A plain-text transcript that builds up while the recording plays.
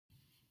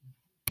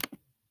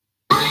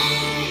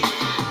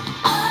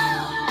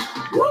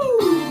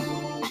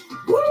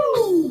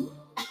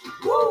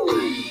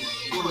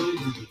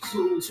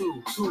two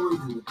and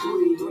then the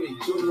three, three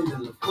and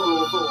then the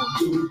four,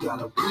 then you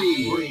gotta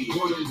breathe.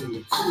 One and then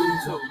the two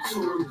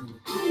and then the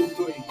three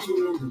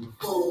and then the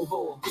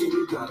four, then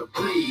you gotta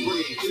breathe.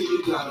 Then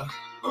you gotta.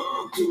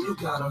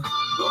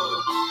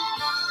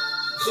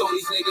 So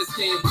these niggas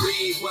can't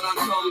breathe when I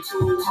come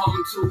to,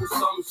 hum to,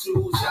 some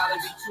shoes gotta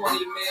be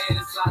 20, man,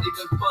 it's not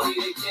even funny,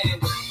 they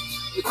can't.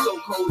 It's so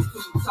cold,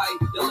 too tight,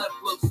 the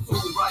left looks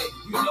too right.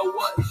 You know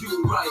what?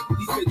 You right.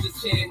 These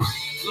bitches can't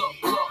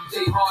look,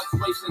 they hearts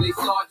racing, they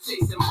start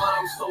chasing, but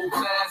I'm so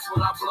fast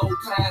when I blow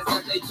past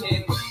that they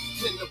can't.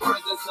 In the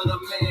presence of the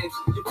man,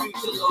 your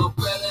future look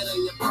better than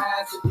your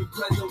past. If you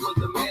present with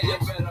the man, you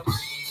better.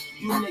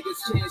 You niggas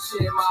can't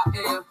share my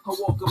air. I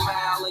walk a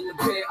mile in the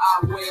pair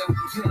I wear,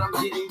 and I'm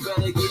getting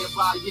better year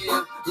by year,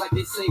 like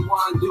they say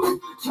wine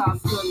do.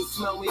 Cops couldn't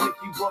smell me if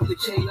you brought the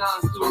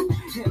canines through,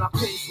 and I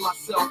pace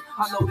myself.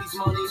 I know these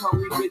money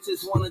hungry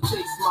bitches wanna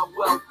chase my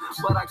wealth,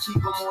 but I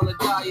keep them on a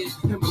diet,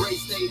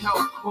 embrace their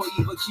health, or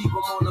even keep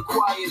them on the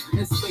quiet,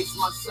 and space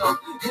myself,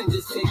 and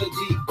just take a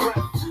deep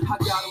breath. I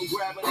got them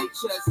grabbing their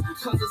chest,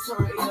 cause it's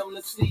hurting them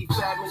to see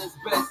fabbing is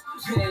best,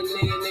 and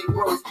laying they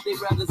worst.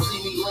 They'd rather see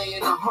me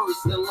laying a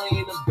hearse than laying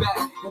in the back,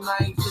 and I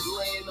ain't just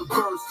laying the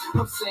verse,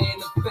 I'm saying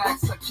the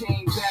facts. I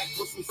came back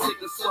with some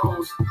sicker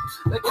songs.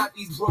 They got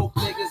these broke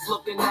niggas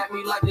looking at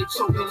me like they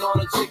choking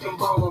on a chicken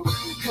bone.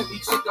 Every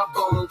chick I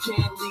bone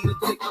can't leave a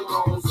dick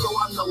alone, so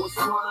I know it's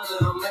one of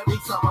them. Every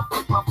time I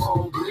flip my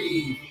phone,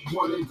 breathe.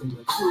 One and then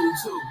the two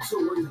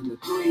and then the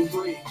three and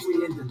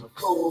then the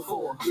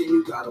four, then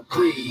you gotta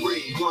breathe.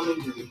 One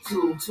and then the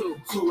two and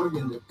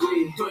then the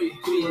three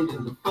and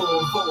then the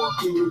four,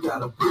 then you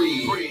gotta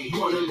breathe.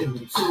 One and then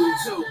the two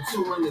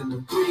and then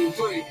the three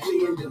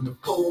and then the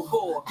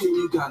four, then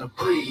you gotta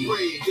breathe.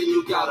 Then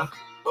you gotta.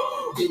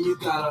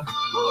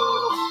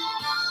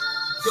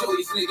 So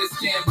these niggas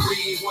can't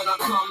breathe when I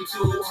come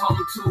to, hum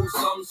to,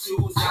 some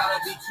shoes gotta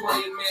be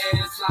 20,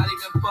 man, it's not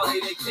even funny,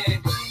 they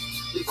can't.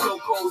 The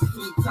chokehold's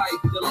too tight,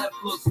 the left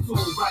looks too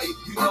right.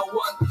 You know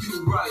what?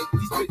 You right.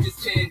 These bitches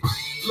can't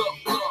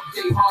look,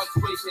 they hearts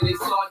racing, they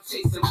start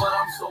chasing, but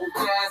I'm so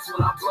fast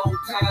when I blow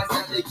past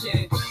that they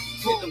can't.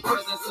 In the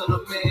presence of the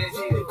man,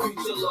 the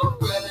future look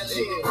better than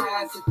the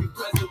past if you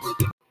present with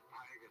the.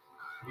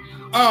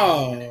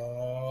 Oh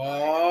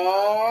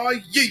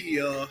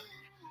yeah.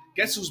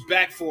 Guess who's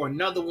back for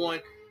another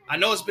one? I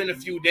know it's been a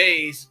few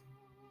days.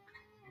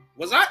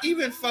 Was I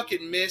even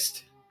fucking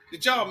missed?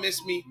 Did y'all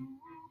miss me?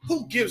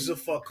 Who gives a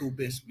fuck who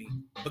missed me?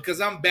 Because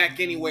I'm back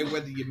anyway,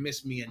 whether you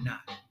miss me or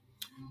not.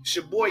 It's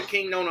your boy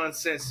Kingknown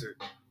Uncensored.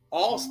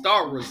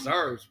 All-Star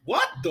Reserves.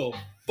 What the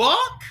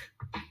fuck?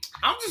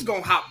 I'm just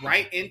gonna hop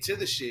right into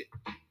the shit.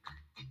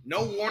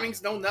 No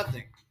warnings, no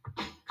nothing.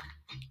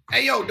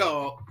 Hey, yo,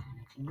 dog.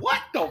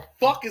 What the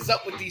fuck is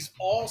up with these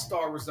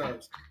All-Star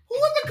Reserves? Who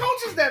are the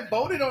coaches that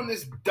voted on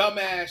this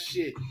dumbass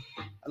shit?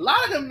 A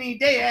lot of them need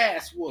their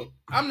ass whooped.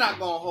 I'm not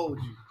gonna hold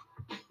you.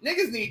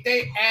 Niggas need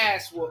their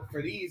ass whooped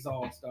for these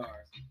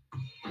All-Stars.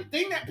 The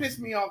thing that pissed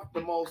me off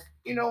the most,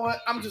 you know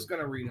what? I'm just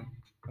gonna read them.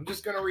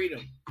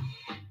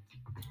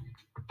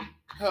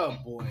 Oh,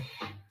 boy.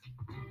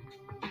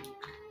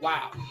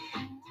 Wow.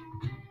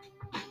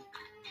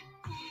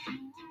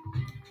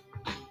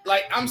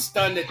 Like, I'm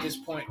stunned at this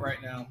point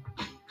right now.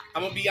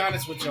 I'm gonna be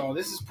honest with y'all.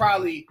 This is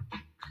probably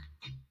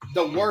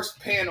the worst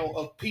panel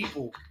of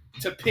people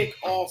to pick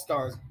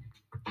All-Stars.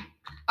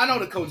 I know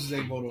the coaches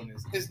ain't vote on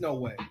this. There's no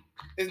way.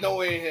 There's no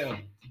way in hell.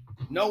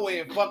 No way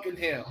in fucking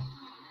hell.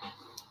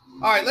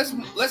 All right,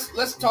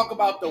 let's talk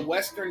about the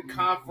Western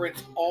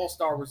Conference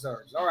All-Star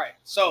Reserves. All right,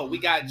 so we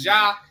got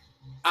Ja,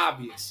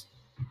 obvious.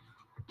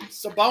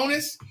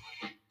 Sabonis,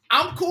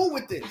 I'm cool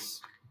with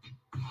this.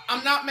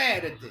 I'm not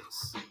mad at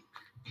this.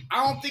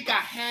 I don't think I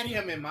had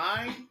him in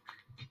mind,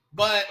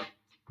 but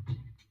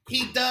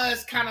he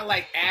does kind of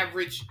like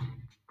average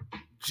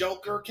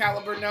Joker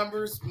caliber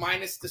numbers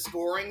minus the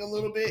scoring a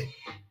little bit.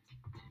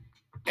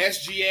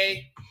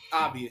 SGA,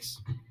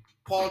 obvious.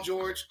 Paul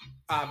George,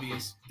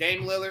 obvious.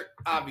 Dame Lillard,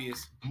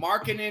 obvious.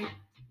 Markkanen,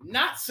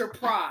 not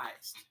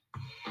surprised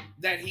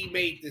that he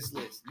made this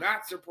list.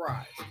 Not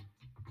surprised.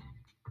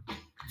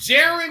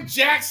 Jaren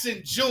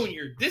Jackson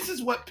Jr. This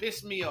is what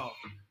pissed me off.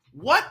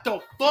 What the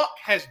fuck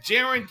has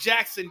Jaren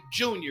Jackson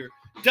Jr.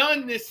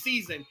 done this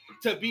season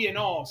to be an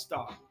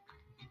all-star?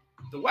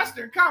 The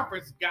Western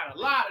Conference got a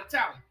lot of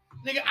talent.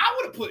 Nigga, I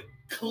would have put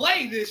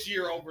Clay this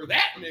year over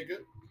that nigga.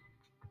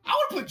 I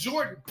would have put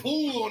Jordan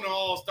Poole on the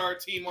all-star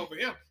team over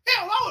him.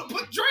 Hell, I would have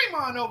put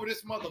Draymond over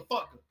this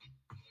motherfucker.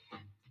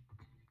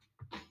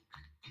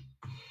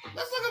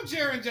 Let's look up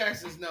Jaren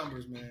Jackson's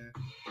numbers, man.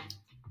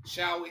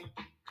 Shall we?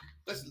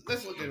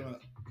 Let's look it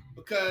up.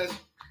 Because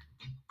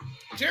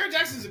Jaren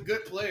Jackson's a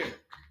good player.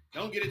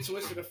 Don't get it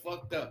twisted or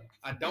fucked up.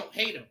 I don't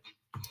hate him.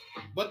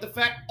 But the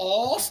fact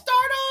all-star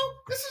though,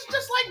 this is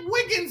just like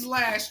Wiggins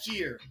last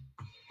year.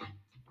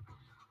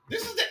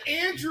 This is the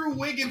Andrew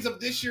Wiggins of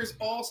this year's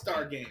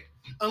all-star game.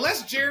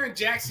 Unless Jaren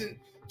Jackson,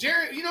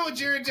 you know what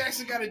Jaren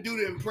Jackson got to do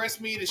to impress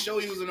me to show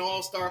he was an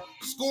all-star?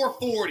 Score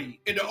 40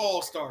 in the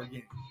all-star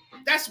game.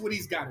 That's what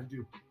he's got to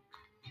do.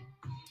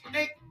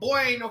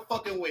 Ain't no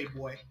fucking way,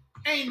 boy.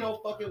 Ain't no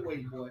fucking way,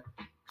 boy.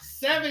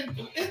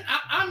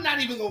 I'm not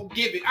even gonna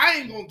give it. I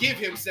ain't gonna give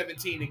him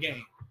 17 a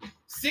game.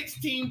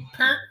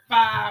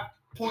 16.5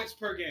 points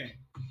per game.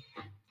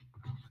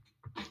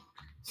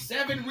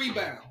 7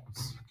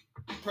 rebounds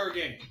per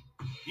game.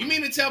 You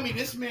mean to tell me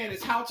this man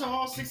is how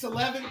tall?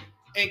 6'11",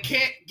 and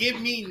can't give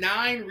me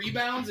 9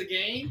 rebounds a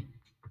game?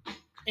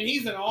 And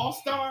he's an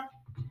all-star?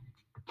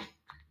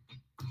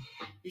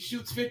 He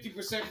shoots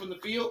 50% from the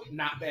field,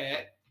 not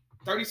bad.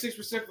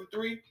 36% from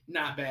 3,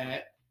 not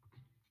bad.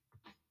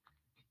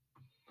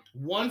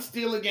 1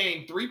 steal a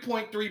game,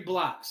 3.3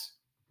 blocks.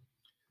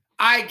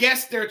 I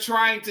guess they're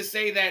trying to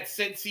say that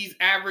since he's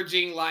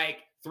averaging like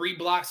 3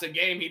 blocks a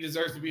game, he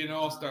deserves to be an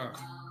all-star.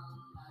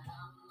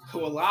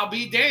 Well, I'll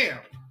be damned.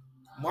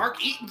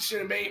 Mark Eaton should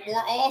have made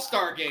more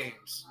all-star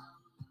games.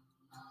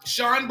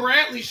 Sean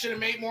Bradley should have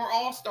made more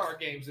all-star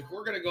games if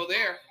we're going to go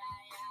there.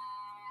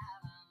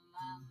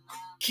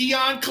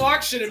 Keon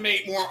Clark should have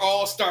made more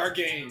all-star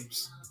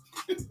games.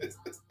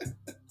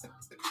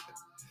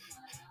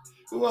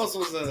 Who else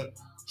was a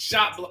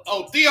shot?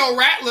 Theo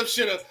Ratliff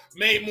should have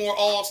made more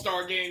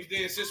all-star games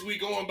then, since we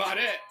going by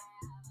that.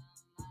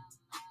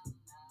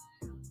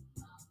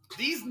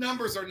 These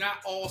numbers are not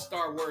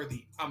all-star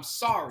worthy. I'm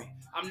sorry.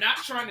 I'm not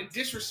trying to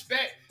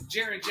disrespect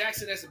Jaren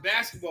Jackson as a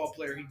basketball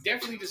player. He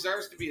definitely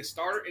deserves to be a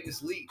starter in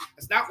this league.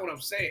 That's not what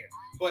I'm saying.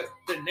 But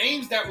the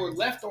names that were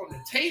left on the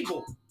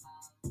table,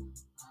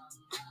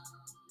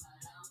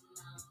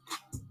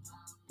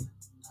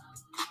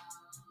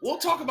 we'll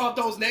talk about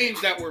those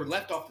names that were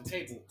left off the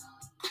table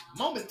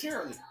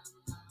momentarily.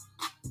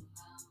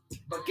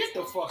 But get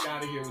the fuck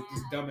out of here with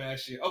this dumbass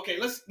shit. Okay,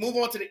 let's move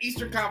on to the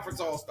Eastern Conference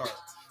All-Stars.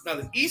 Now,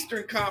 the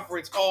Eastern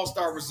Conference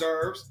All-Star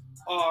reserves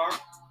are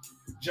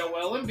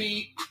Joel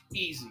Embiid,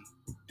 easy.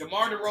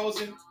 DeMar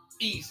DeRozan,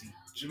 easy.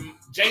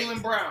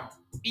 Jaylen Brown,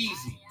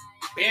 easy.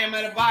 Bam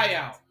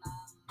Adebayo,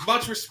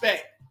 much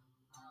respect.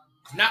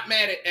 Not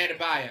mad at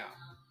Adebayo.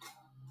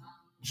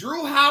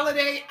 Drew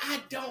Holiday, I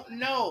don't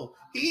know.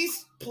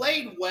 He's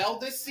played well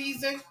this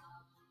season.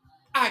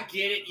 I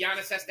get it.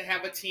 Giannis has to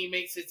have a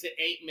teammate since it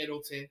ain't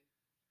Middleton.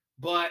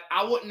 But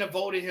I wouldn't have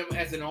voted him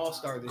as an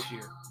all-star this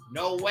year.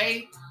 No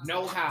way,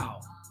 no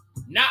how.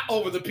 Not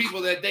over the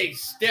people that they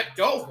stepped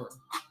over.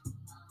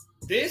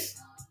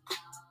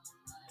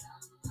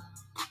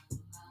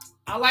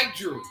 I like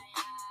Drew,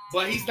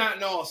 but he's not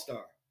an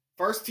all-star.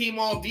 First team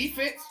all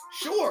defense?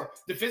 Sure.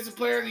 Defensive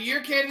player of the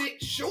year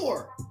candidate?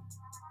 Sure.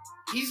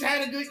 He's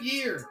had a good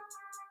year.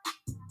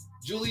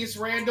 Julius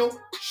Randle?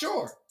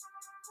 Sure.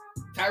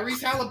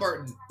 Tyrese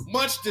Halliburton?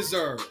 Much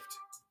deserved.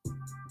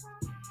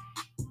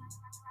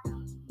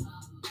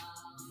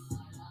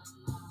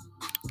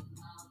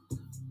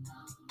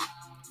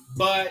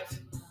 But,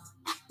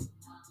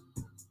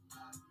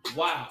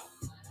 wow.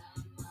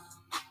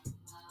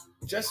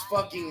 Just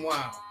fucking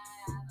wow.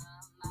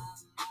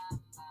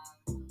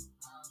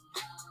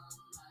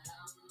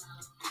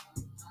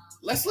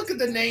 Let's look at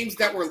the names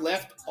that were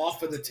left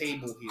off of the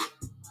table here.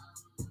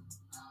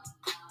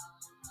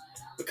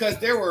 Because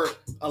there were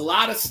a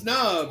lot of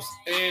snubs,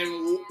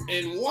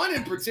 and one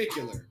in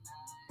particular.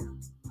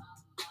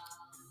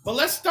 But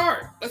let's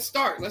start. Let's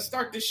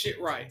start this shit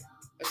right.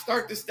 Let's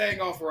start this thing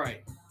off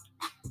right.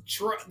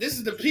 This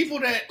is the people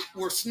that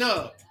were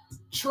snubbed.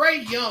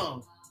 Trae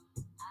Young.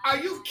 Are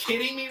you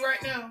kidding me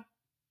right now?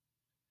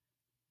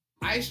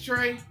 Ice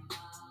Trae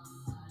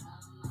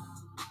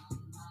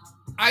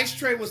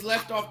was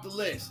left off the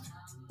list.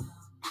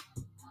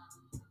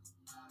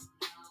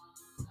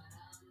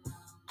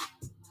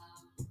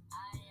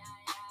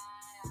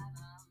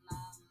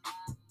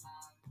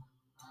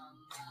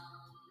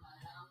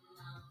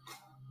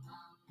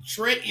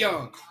 Trae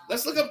Young.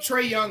 Let's look up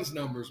Trae Young's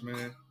numbers,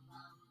 man.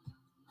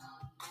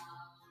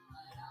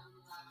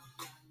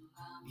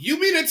 You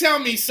mean to tell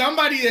me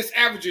somebody that's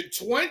averaging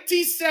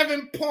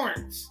 27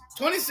 points,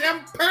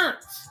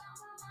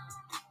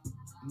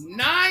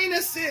 9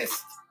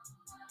 assists,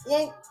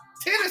 well,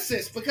 10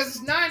 assists because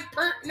it's 9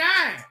 per 9,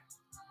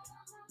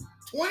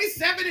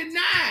 27 and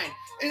 9,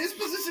 and this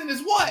position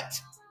is what?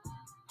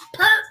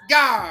 Per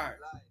guard.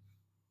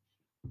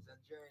 It's a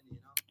journey,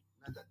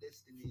 not a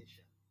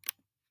destination.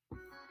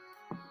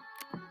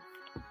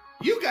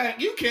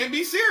 You can't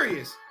be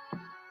serious.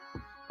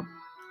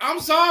 I'm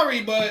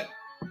sorry, but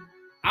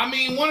I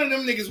mean, one of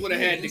them niggas would have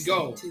had to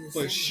go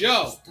for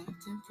sure.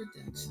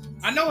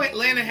 I know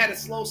Atlanta had a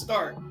slow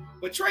start,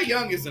 but Trae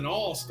Young is an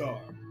all-star.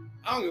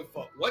 I don't give a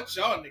fuck what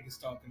y'all niggas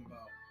talking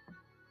about.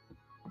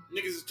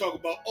 Niggas is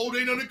talking about, oh,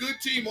 they not a good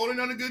team. Oh, they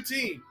not a good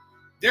team.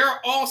 There are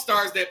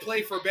all-stars that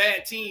play for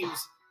bad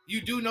teams.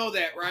 You do know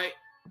that, right?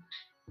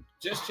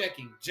 Just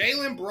checking.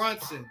 Jalen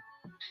Brunson.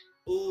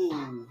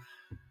 Ooh.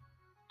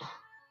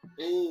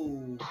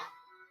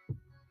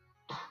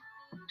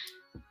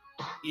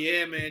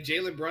 Yeah, man,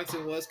 Jalen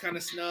Brunson was kind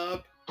of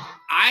snubbed.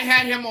 I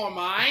had him on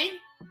mine,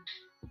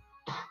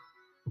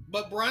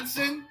 but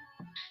Brunson,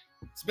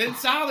 it's been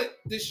solid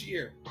this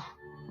year.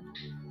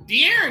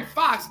 De'Aaron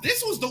Fox,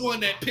 this was the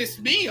one that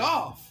pissed me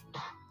off.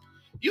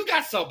 You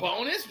got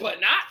Sabonis, but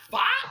not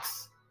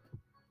Fox?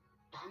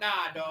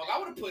 Nah, dog. I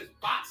would have put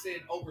Fox in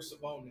over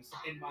Sabonis,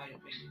 in my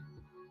opinion.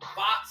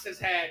 Fox has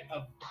had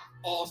an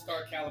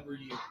all-star caliber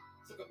year.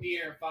 Look up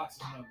De'Aaron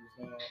Fox's numbers,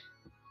 dog.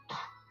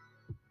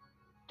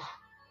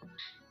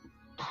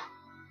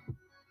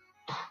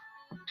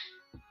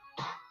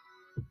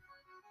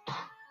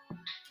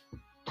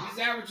 He's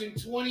averaging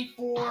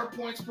 24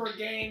 points per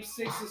game,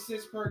 6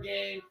 assists per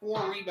game,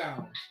 4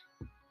 rebounds.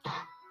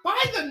 By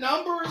the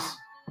numbers,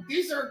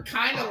 these are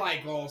kind of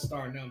like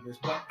all-star numbers,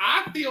 but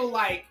I feel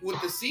like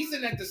with the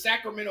season that the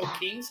Sacramento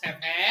Kings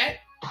have had,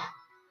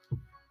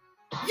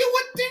 you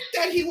would think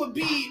that he would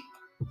be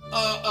a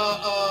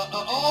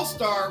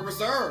all-star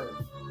reserve.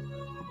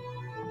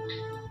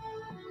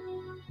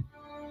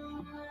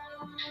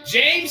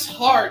 James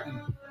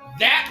Harden,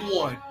 that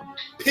one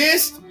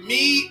pissed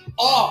me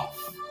off.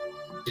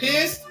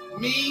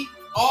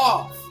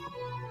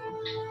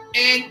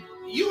 And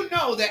you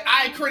know that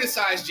I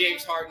criticize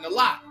James Harden a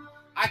lot.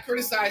 I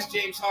criticize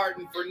James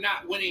Harden for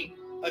not winning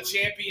a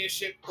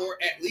championship, or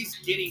at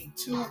least getting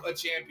to a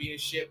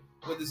championship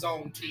with his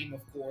own team,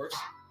 of course.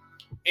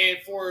 And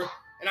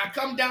I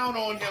come down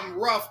on him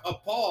rough, a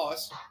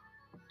pause.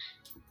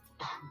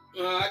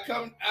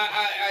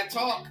 I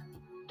talk,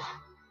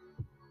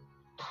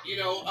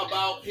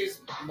 about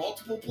his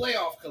multiple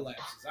playoff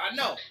collapses. I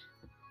know.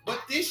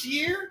 But this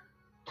year,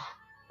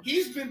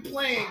 he's been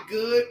playing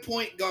good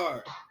point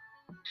guard.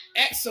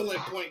 Excellent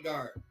point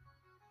guard.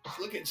 Let's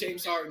look at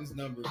James Harden's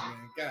numbers,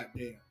 man. God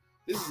damn.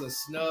 This is a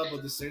snub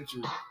of the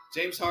century.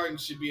 James Harden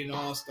should be an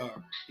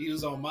all-star. He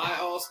was on my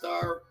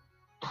all-star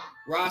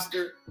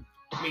roster.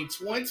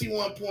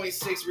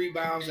 21.6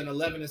 rebounds and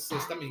 11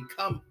 assists.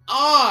 Come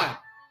on.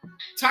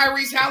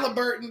 Tyrese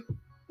Halliburton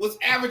was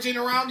averaging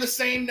around the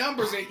same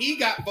numbers, and he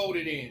got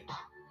voted in.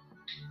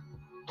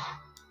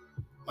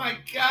 My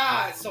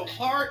God. So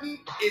Harden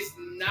is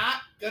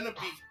not going to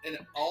be an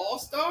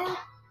all-star?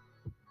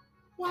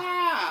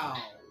 Wow.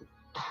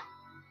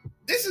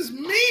 This is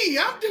me.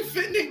 I'm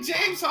defending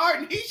James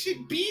Harden. He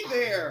should be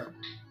there.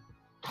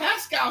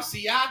 Pascal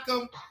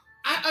Siakam,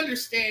 I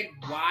understand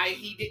why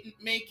he didn't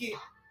make it.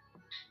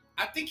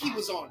 I think he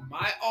was on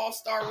my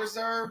all-star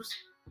reserves.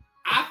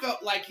 I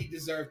felt like he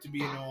deserved to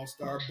be an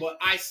all-star, but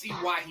I see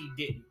why he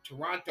didn't.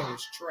 Toronto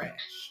is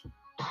trash.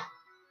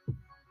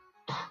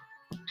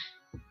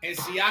 And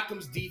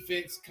Siakam's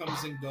defense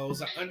comes and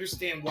goes. I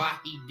understand why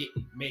he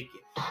didn't make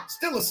it.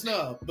 Still a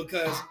snub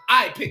because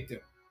I picked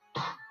him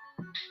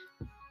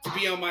to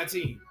be on my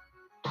team.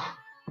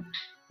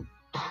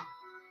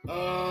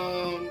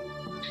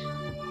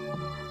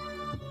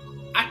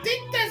 I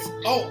think that's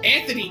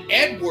Anthony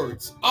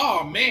Edwards.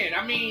 Oh man,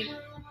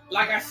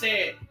 like I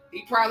said,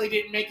 he probably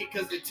didn't make it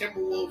because the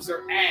Timberwolves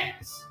are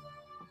ass.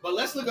 But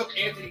let's look up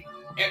Anthony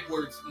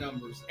Edwards'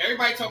 numbers.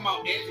 Everybody talking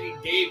about Anthony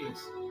Davis.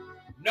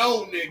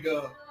 No,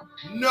 nigga.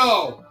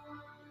 No.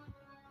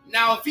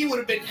 Now, if he would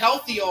have been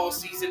healthy all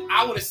season,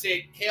 I would have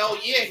said, hell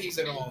yeah, he's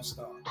an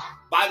all-star.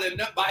 By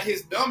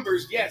his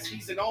numbers, yes,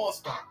 he's an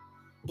all-star.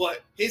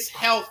 But his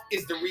health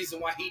is the reason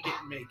why he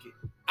didn't make it.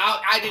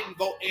 I didn't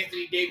vote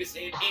Anthony Davis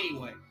in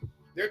anyway.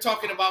 They're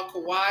talking about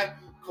Kawhi.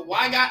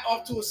 Kawhi got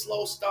off to a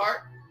slow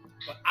start,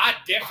 but I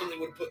definitely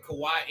would have put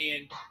Kawhi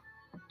in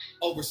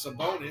over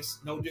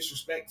Sabonis. No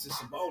disrespect to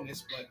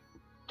Sabonis,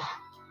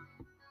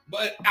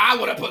 but I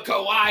would have put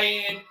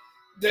Kawhi in,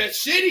 the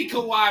shitty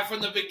Kawhi from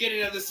the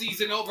beginning of the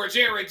season, over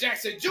Jaren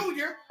Jackson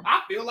Jr.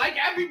 I feel like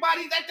it's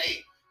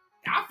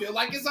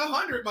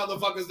 100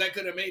 motherfuckers that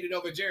could have made it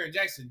over Jaren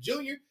Jackson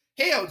Jr.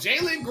 Hell,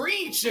 Jalen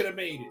Green should have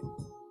made it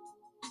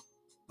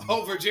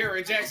over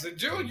Jaren Jackson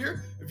Jr.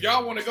 If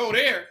y'all want to go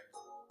there.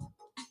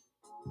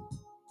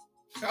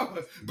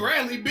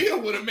 Bradley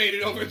Beal would have made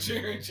it over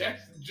Jaren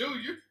Jackson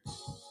Jr.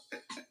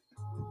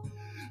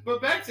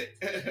 But back to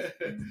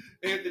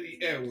Anthony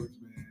Edwards,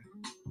 man.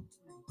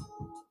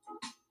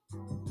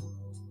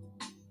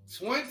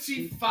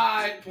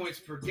 25 points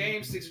per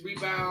game, 6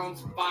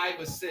 rebounds, 5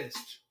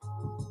 assists.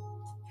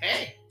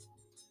 Hey,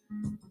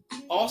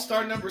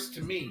 all-star numbers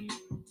to me,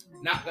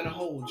 not going to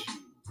hold you.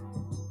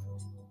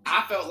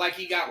 I felt like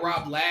he got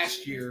robbed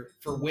last year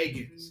for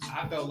Wiggins.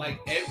 I felt like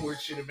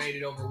Edwards should have made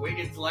it over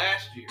Wiggins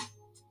last year.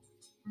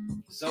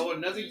 So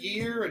another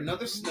year,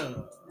 another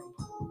snub.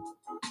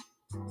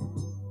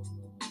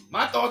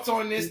 My thoughts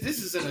on this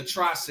is an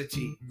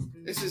atrocity.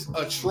 This is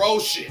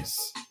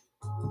atrocious.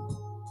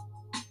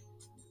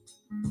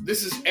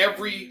 This is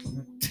every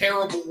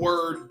terrible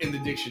word in the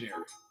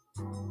dictionary.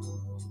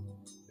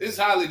 This is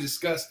highly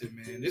disgusting,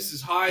 man. This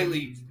is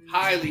highly,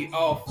 highly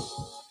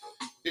awful.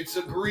 It's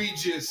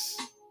egregious.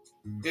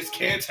 It's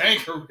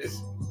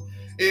cantankerous.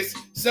 It's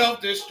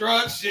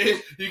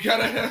self-destruction. You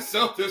gotta have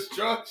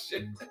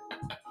self-destruction.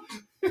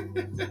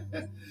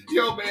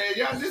 Yo, man,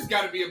 y'all, this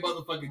gotta be a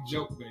motherfucking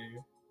joke,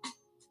 man.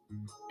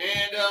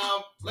 And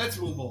let's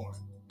move on.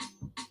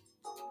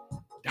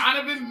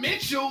 Donovan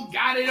Mitchell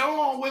got it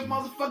on with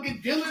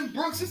motherfucking Dillon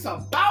Brooks. It's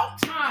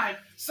about time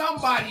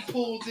somebody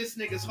pulled this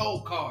nigga's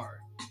whole card.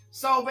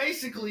 So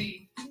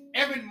basically,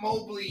 Evan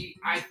Mobley,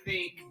 I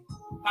think,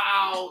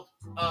 fouled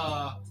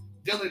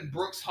Dillon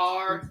Brooks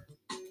hard.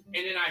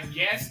 And then I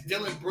guess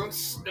Dylan Brooks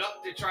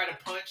snuck to try to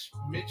punch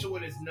Mitchell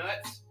in his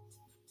nuts.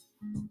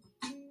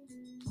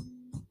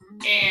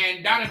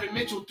 And Donovan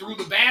Mitchell threw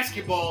the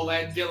basketball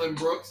at Dylan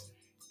Brooks.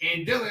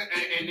 And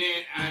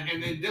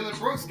then Dylan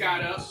Brooks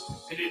got up,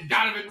 and then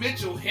Donovan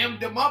Mitchell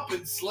hemmed him up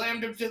and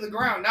slammed him to the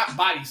ground. Not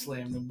body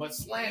slammed him, but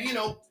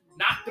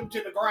knocked him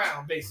to the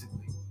ground,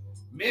 basically.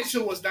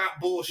 Mitchell was not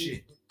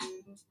bullshit.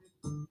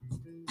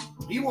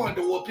 He wanted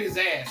to whoop his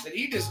ass, and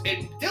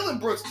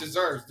Dylan Brooks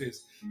deserves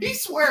this. He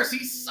swears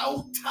he's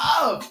so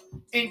tough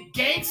and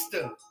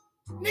gangster.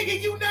 Nigga,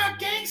 you not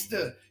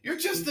gangster. You're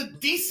just a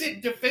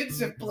decent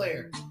defensive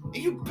player, and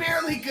you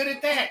barely good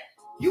at that.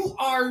 You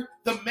are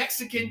the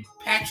Mexican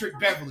Patrick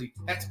Beverly.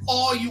 That's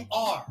all you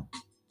are.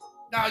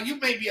 Now, you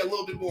may be a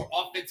little bit more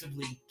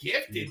offensively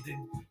gifted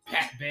than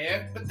Pat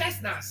Bev, but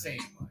that's not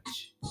saying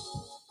much.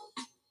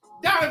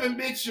 Donovan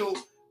Mitchell,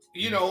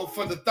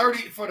 for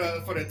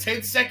the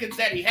 10 seconds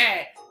that he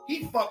had,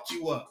 he fucked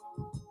you up.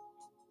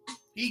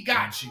 He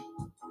got you.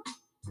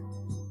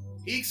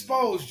 He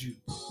exposed you.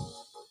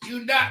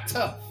 You not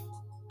tough.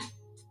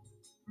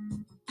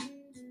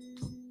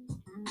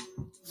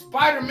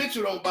 Spider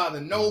Mitchell don't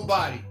bother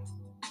nobody.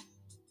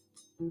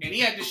 And he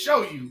had to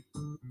show you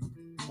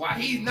why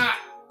he's not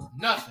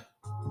nothing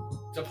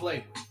to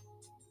play with.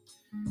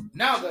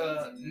 Now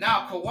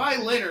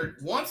Kawhi Leonard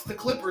wants the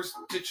Clippers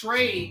to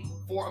trade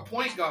for a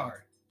point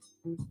guard.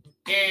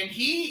 And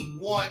he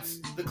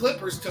wants the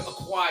Clippers to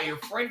acquire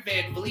Fred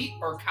VanVleet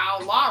or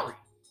Kyle Lowry.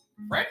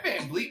 Fred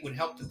VanVleet would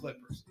help the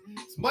Clippers.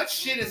 As much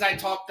shit as I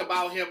talked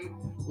about him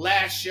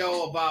last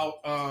show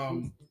about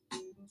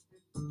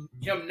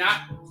him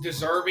not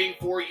deserving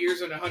 4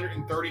 years and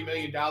 $130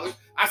 million,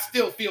 I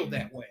still feel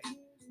that way.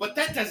 But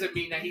that doesn't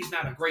mean that he's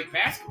not a great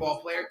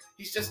basketball player.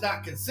 He's just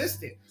not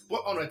consistent.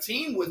 But on a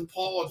team with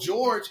Paul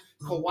George,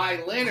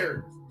 Kawhi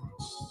Leonard,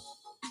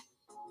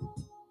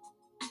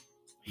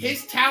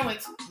 his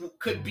talents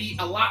could be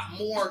a lot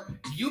more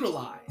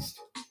utilized.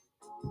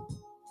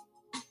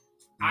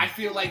 I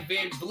feel like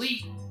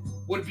VanVleet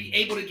would be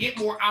able to get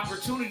more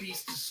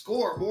opportunities to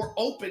score, more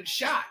open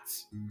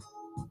shots.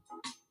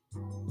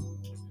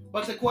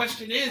 But the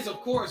question is,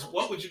 of course,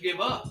 what would you give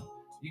up?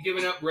 You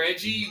giving up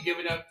Reggie? You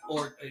giving up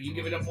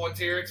on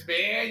Terrence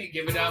Mann? You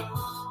giving up,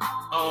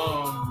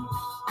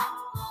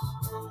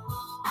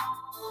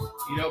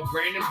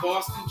 Brandon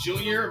Boston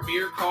Jr.,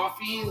 Amir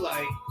Coffey,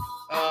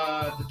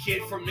 the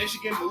kid from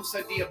Michigan,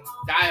 Musa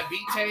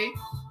Diabate.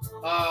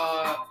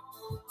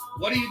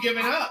 What are you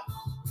giving up?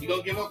 You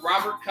gonna give up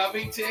Robert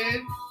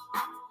Covington?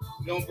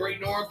 You gonna bring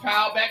Norman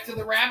Powell back to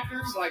the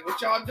Raptors? What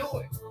y'all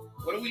doing?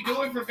 What are we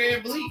doing for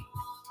VanVleet?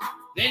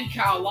 Then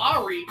Kyle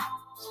Lowry.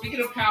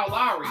 Speaking of Kyle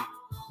Lowry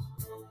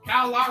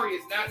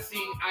is not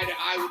seeing eye to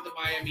eye with the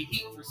Miami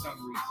Heat for some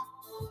reason.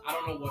 I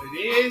don't know what it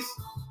is.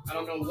 I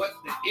don't know what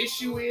the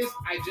issue is.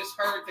 I just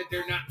heard that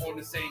they're not on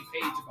the same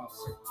page about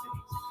certain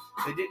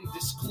things. They didn't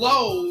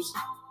disclose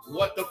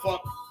what the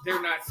fuck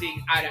they're not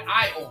seeing eye to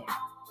eye on.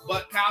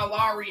 But Kyle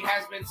Lowry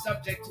has been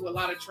subject to a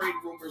lot of trade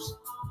rumors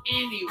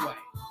anyway.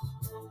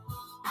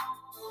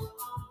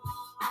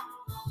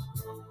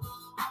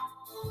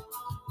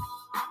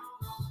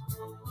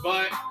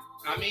 But,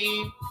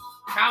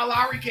 Kyle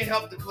Lowry can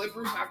help the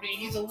Clippers.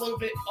 He's a little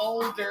bit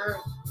older,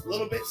 a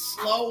little bit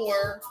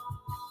slower,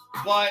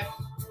 but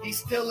he's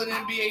still an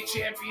NBA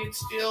champion,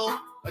 still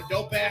a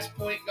dope-ass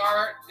point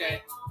guard,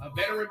 a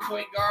veteran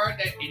point guard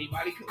that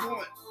anybody could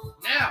want.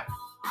 Now,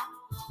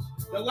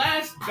 the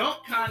last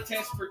dunk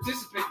contest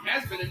participant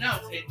has been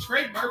announced, and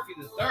Trey Murphy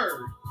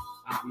III,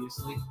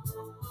 obviously,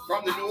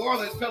 from the New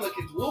Orleans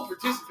Pelicans will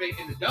participate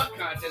in the dunk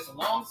contest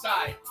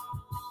alongside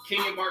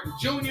Kenyon Martin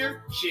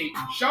Jr.,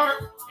 Shaedon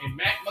Sharpe, and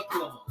Matt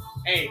McClung.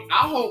 Hey,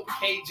 I hope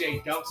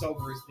KJ dunks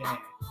over his dad.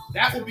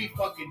 That would be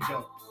fucking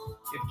dope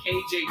if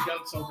KJ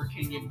dunks over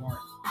Kenyon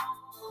Martin.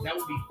 That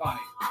would be fire.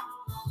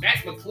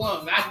 Matt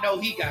McClung, I know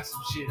he got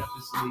some shit up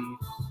his sleeve.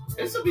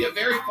 This will be a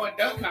very fun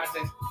dunk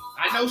contest.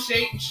 I know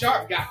Shaedon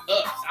Sharpe got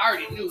ups. I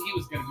already knew he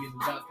was going to be in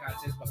the dunk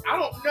contest, but I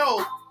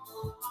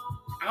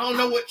don't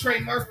know what Trey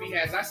Murphy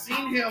has. I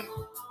seen him.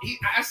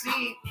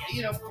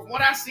 From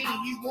what I seen,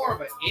 he's more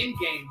of an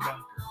in-game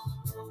dunker.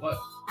 But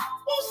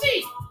we'll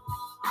see.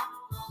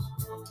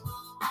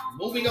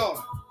 Moving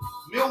on.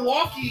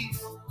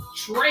 Milwaukee's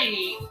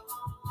trade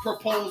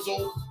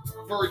proposal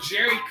for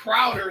Jerry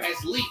Crowder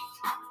has leaked.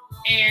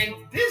 And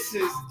this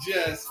is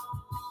just,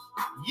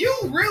 you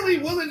really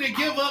willing to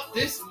give up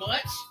this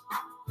much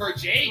for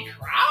Jay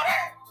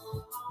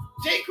Crowder?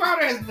 Jay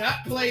Crowder has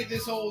not played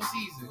this whole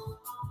season.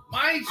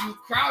 Mind you,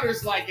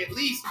 Crowder's at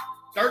least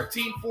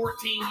 13,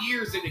 14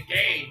 years in the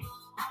game.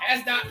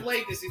 Has not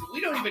played this season. We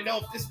don't even know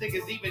if this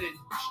nigga's even in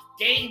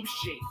game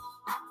shape.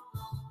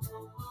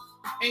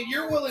 And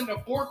you're willing to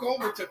fork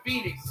over to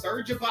Phoenix,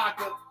 Serge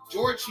Ibaka,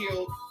 George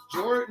Hill,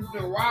 Jordan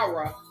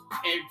Nwora,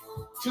 and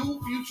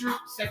 2 future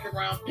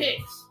second-round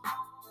picks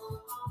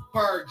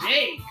for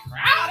Jay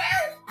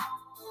Crowder?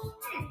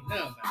 I don't know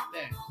about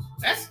that.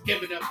 That's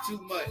giving up too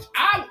much.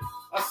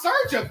 A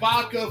Serge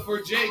Ibaka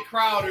for Jay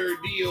Crowder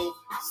deal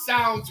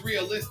sounds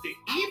realistic.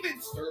 Even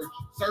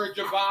Serge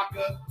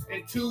Ibaka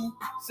and 2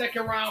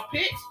 second-round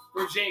picks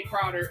for Jay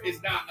Crowder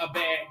is not a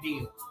bad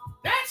deal.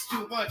 That's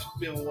too much,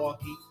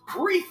 Milwaukee.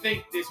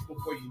 Rethink this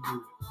before you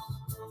do it.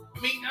 I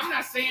mean, I'm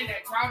not saying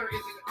that Crowder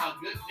isn't a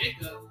good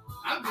pickup.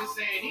 I'm just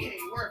saying he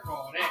ain't worth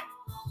all that.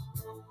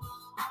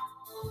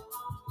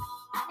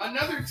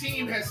 Another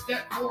team has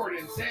stepped forward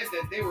and said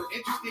that they were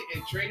interested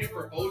in trading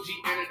for OG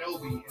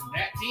Anunoby, and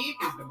that team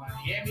is the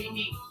Miami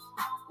Heat.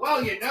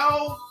 Well, you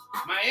know,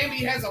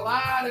 Miami has a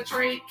lot of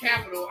trade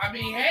capital. I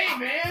mean, hey,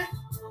 man,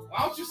 why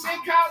don't you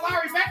send Kyle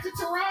Lowry back to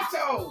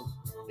Toronto?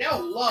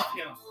 They'll love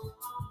him.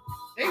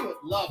 They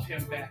would love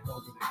him back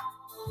over there.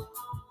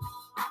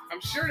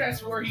 I'm sure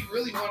that's where he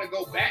really want to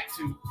go back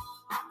to.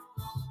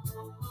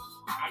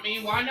 I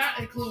mean, why not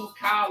include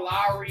Kyle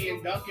Lowry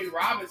and Duncan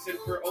Robinson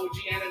for OG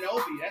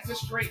Anunoby? That's a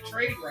straight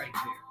trade right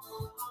there.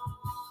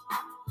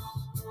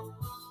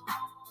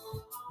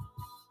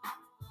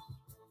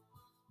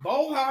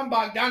 Bojan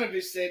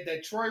Bogdanović said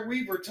that Troy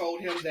Weaver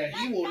told him that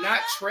he will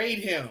not trade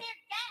him.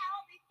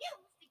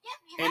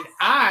 And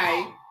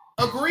I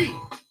agree.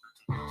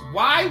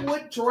 Why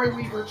would Troy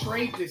Weaver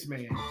trade this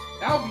man?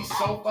 That would be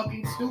so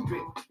fucking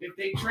stupid if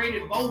they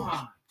traded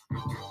Bojan.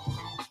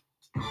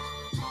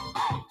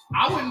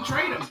 I wouldn't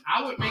trade him.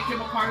 I would make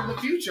him a part of the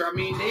future. I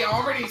mean, they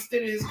already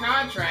extended his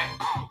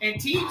contract, and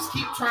teams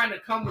keep trying to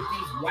come with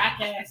these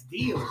whack-ass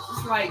deals.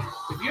 It's like,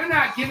 if you're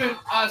not giving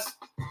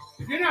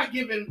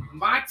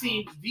my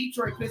team,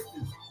 Detroit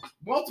Pistons,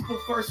 multiple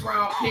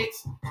first-round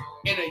picks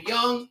and a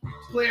young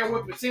player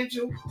with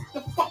potential, get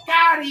the fuck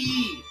out of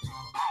here.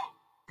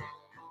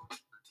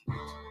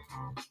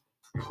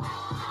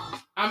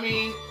 I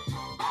mean,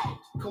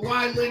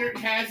 Kawhi Leonard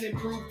has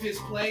improved his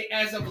play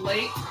as of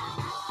late,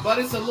 but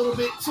it's a little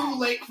bit too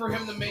late for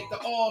him to make the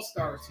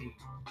All-Star team.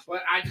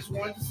 But I just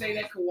wanted to say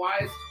that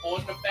Kawhi is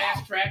on the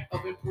fast track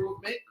of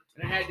improvement,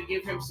 and I had to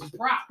give him some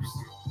props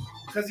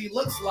because he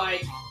looks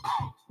like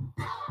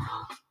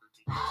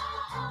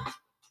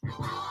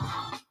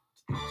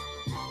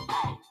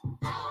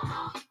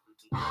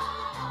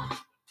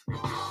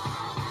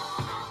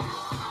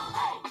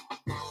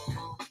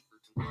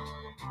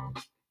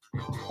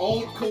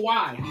old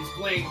Kawhi. He's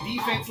playing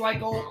defense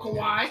like old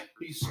Kawhi.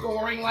 He's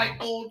scoring like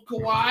old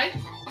Kawhi.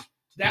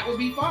 That would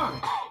be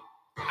fine.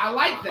 I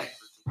like that.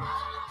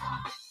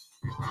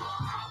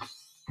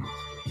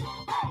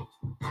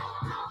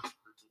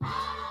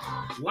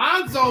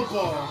 Lonzo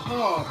Ball.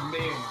 Oh,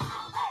 man.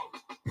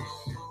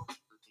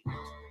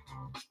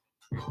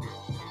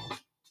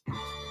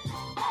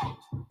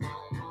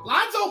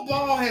 Lonzo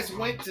Ball has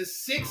went to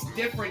 6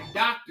 different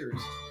doctors,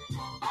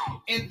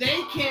 and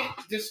they can't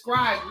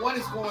describe what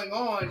is going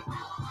on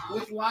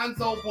with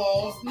Lonzo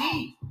Ball's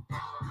knee.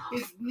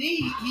 His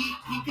knee, he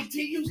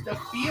continues to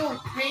feel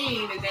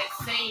pain in that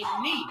same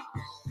knee.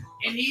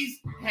 And he's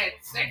had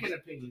second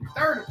opinion,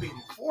 third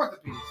opinion, fourth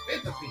opinion,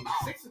 fifth opinion,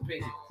 sixth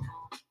opinion.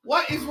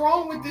 What is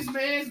wrong with this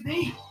man's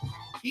knee?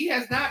 He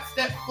has not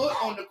stepped foot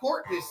on the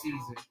court this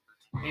season.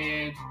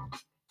 And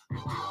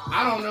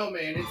I don't know,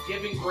 man. It's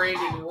giving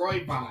Brandon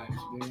Roy vibes,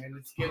 man.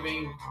 It's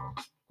giving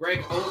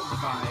Greg Oden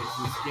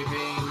vibes. It's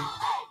giving,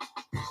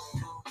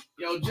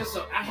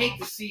 I hate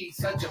to see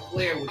such a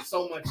player with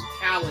so much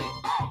talent,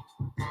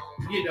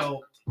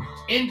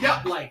 end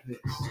up like this.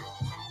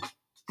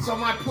 So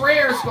my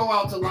prayers go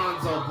out to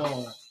Lonzo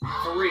Ball,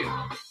 for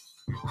real.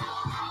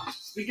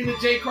 Speaking of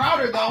Jay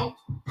Crowder, though,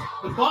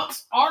 the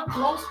Bucks are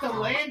close to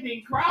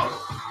landing Crowder.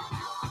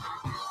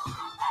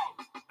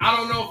 I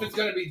don't know if it's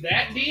going to be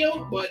that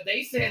deal, but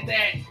they said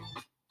that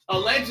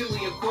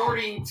allegedly,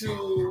 according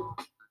to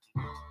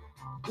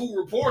who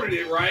reported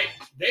it, right?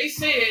 They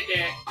said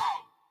that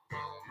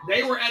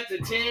they were at the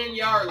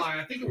 10-yard line.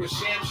 I think it was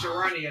Shams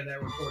Charania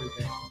that reported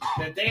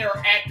that they are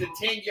at the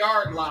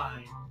 10-yard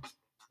line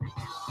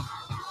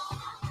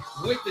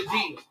with the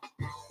deal.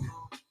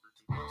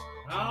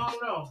 I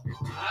don't know.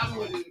 I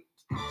wouldn't.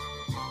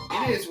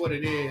 It is what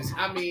it is.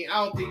 I mean,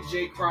 I don't think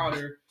Jay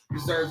Crowder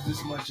deserves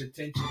this much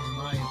attention, in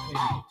my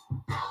opinion.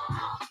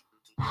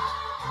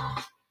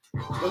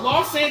 The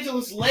Los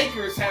Angeles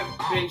Lakers have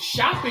been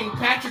shopping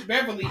Patrick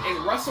Beverley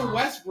and Russell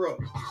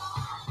Westbrook.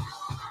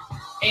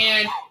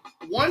 And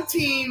one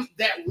team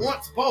that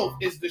wants both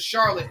is the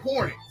Charlotte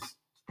Hornets.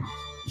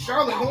 The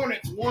Charlotte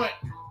Hornets want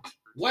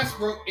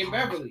Westbrook and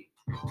Beverley.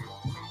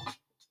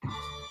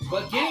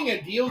 But getting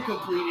a deal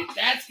completed,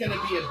 that's going to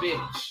be a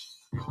bitch.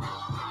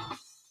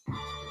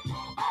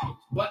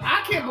 But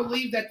I can't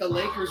believe that the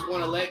Lakers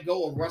want to let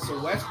go of Russell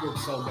Westbrook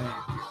so bad.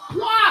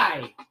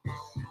 Why?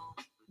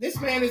 This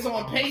man is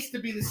on pace to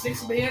be the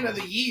 6th man of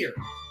the year.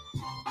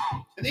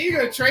 And then you're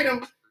going to trade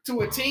him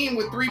to a team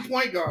with 3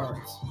 point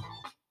guards.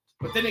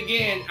 But then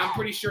again, I'm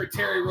pretty sure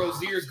Terry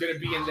Rozier is going to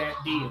be in that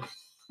deal.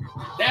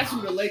 That's who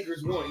the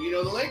Lakers want.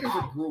 The Lakers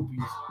are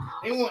groupies.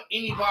 They want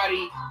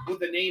anybody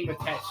with a name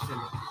attached to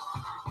them.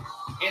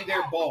 And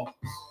their balls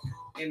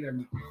in their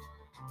mouth.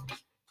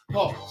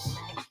 Pause.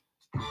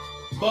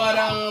 But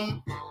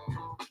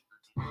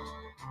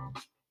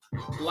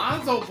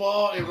Lonzo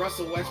Ball and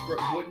Russell Westbrook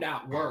would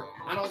not work.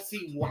 I don't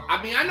see what.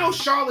 I mean, I know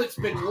Charlotte's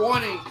been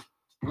wanting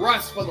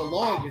Russ for the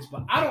longest,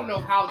 but I don't know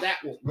how that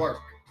would work,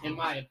 in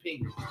my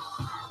opinion.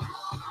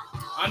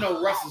 I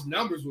know Russ's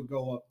numbers would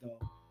go up, though.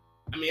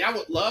 I mean, I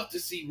would love to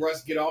see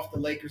Russ get off the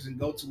Lakers and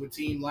go to a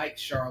team like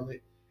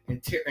Charlotte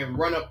and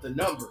run up the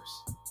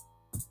numbers.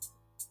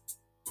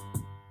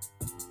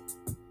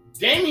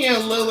 Damian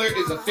Lillard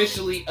is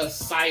officially a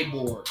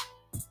cyborg.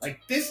 Like,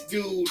 this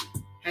dude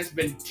has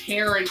been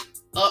tearing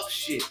up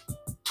shit.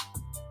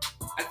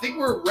 I think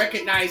we're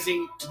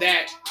recognizing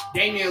that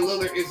Damian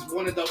Lillard is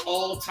one of the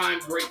all-time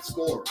great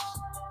scorers.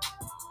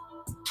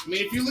 I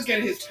mean, if you look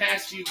at his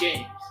past few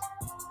games,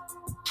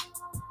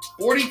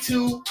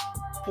 42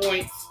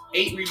 points,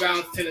 8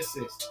 rebounds, 10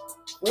 assists.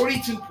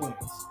 42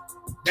 points.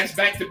 That's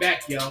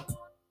back-to-back, yo.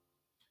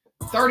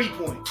 30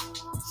 points.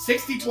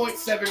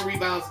 60.7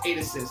 rebounds, 8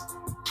 assists.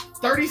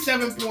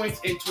 37 points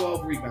and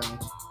 12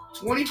 rebounds.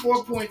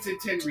 24 points and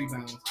 10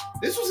 rebounds.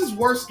 This was his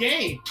worst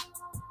game.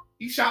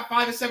 He shot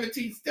 5 of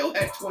 17, still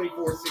had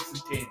 24, 6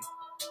 and 10.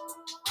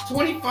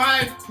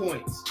 25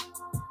 points.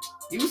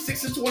 He was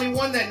 6 of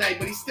 21 that night,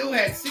 but he still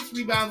had 6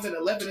 rebounds and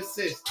 11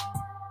 assists.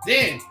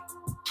 Then,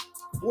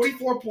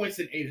 44 points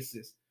and 8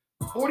 assists.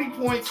 40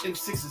 points and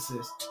 6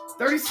 assists.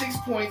 36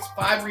 points,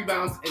 5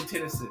 rebounds, and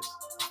 10 assists.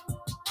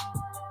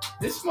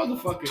 This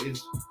motherfucker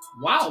is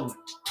wilding.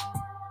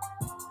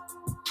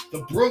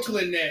 The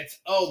Brooklyn Nets.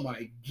 Oh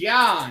my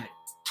God.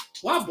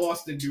 Why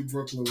Boston do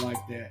Brooklyn like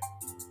that?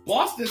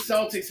 Boston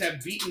Celtics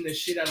have beaten the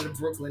shit out of the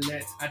Brooklyn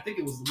Nets. I think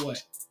it was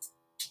what?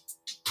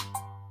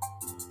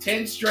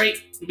 10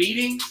 straight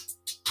meetings?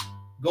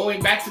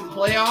 Going back to the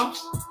playoffs?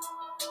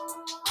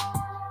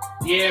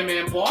 Yeah,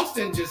 man.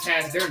 Boston just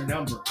has their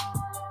number.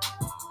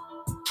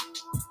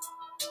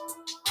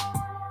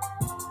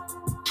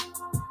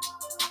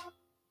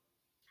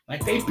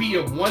 Like, they beat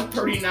them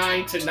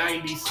 139 to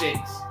 96.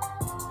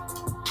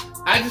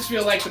 I just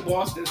feel like the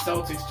Boston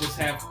Celtics just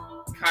have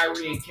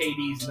Kyrie and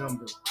KD's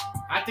number.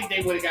 I think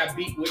they would have got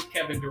beat with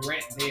Kevin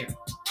Durant there.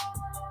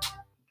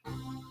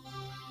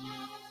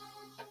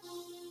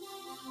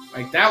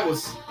 Like, that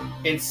was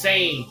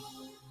insane.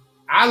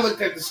 I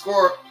looked at the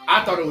score.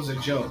 I thought it was a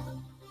joke.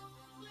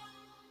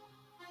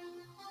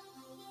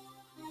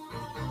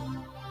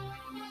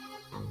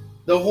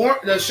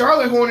 The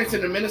Charlotte Hornets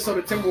and the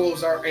Minnesota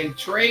Timberwolves are in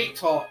trade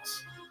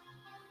talks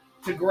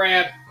to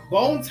grab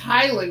Bones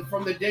Highland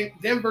from the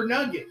Denver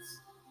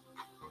Nuggets.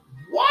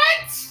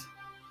 What?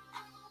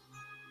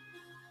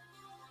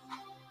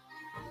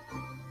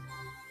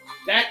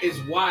 That is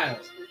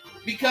wild.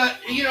 Because,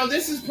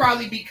 this is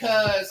probably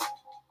because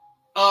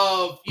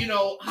of,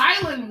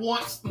 Highland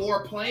wants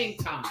more playing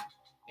time.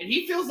 And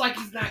he feels like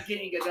he's not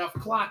getting enough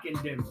clock in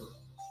Denver.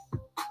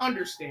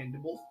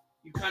 Understandable.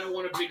 You kind of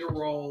want a bigger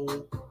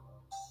role.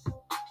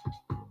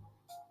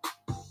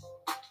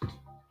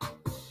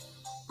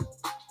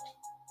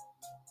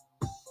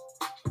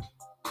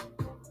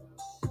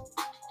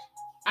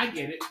 I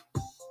get it.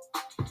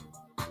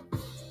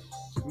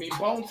 I mean,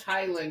 Bones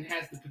Highland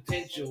has the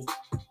potential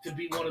to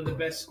be one of the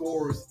best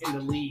scorers in the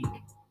league.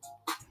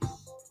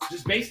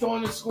 Just based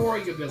on his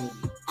scoring ability.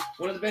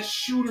 One of the best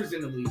shooters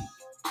in the league.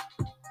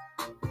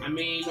 I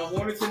mean, the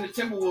Hornets and the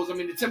Timberwolves.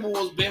 The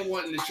Timberwolves been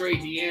wanting to trade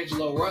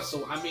D'Angelo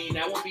Russell. I mean,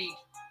 that would be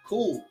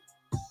cool.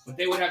 But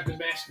they would have to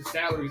match the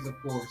salaries, of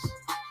course.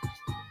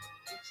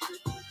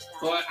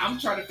 But I'm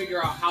trying to figure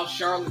out how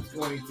Charlotte's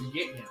going to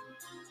get him.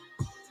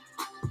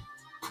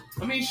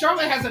 I mean,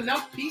 Charlotte has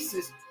enough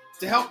pieces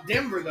to help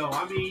Denver, though.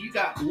 I mean, you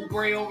got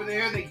Oubre over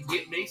there. They can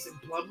get Mason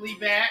Plumlee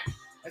back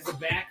as a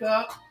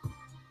backup.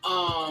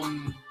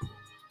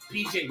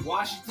 P.J.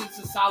 Washington's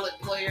a solid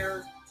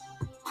player.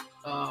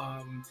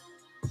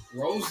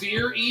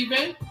 Rozier,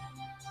 even.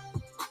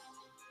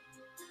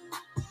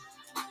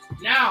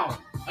 Now,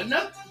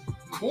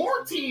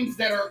 more teams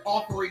that are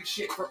offering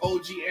shit for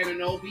OG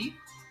Anunoby.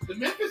 The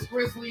Memphis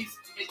Grizzlies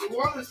and New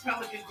Orleans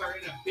Pelicans are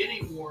in a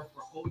bidding war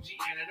for OG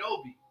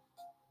Anunoby.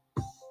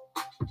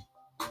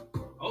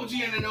 OG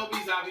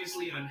Anunoby's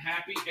obviously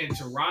unhappy in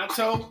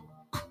Toronto.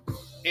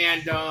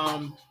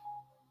 And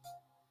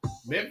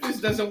Memphis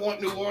doesn't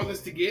want New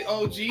Orleans to get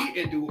OG,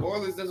 and New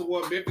Orleans doesn't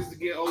want Memphis to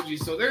get OG.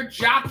 So they're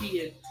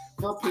jockeying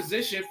for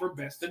position for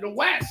best in the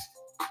West.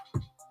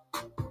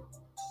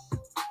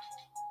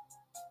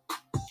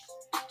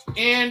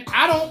 And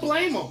I don't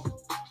blame them.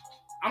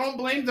 I don't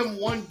blame them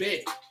one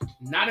bit.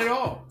 Not at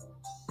all.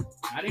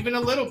 Not even a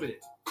little bit.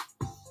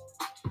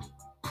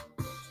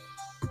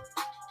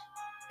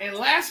 And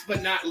last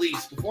but not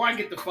least, before I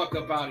get the fuck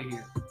up out of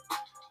here.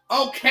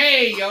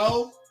 Okay,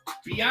 yo.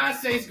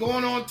 Beyonce's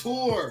going on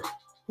tour.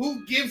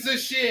 Who gives a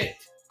shit?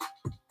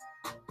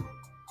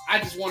 I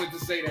just wanted to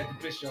say that to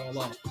piss y'all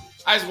off.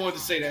 I just wanted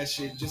to say that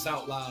shit just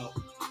out loud.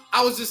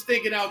 I was just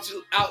thinking out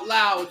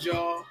loud,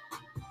 y'all.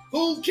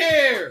 Who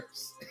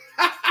cares?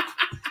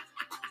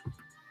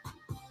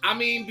 I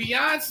mean,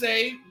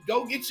 Beyonce,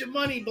 go get your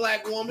money,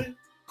 black woman.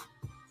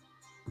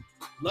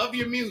 Love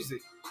your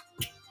music.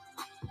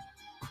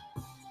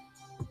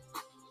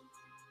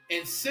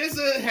 And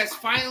SZA has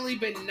finally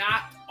been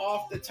knocked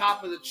off the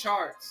top of the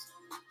charts.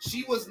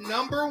 She was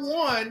number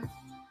 1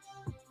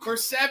 for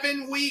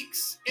 7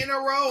 weeks in a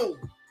row.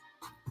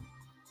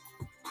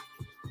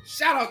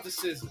 Shout out to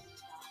SZA.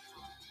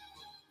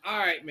 All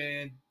right,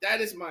 man.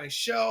 That is my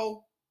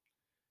show.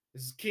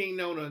 This is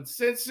Kingknown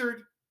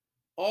Uncensored.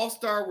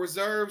 All-Star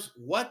Reserves.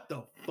 What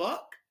the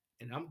fuck?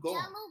 And I'm going.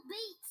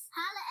 Beats,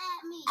 holla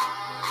at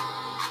me.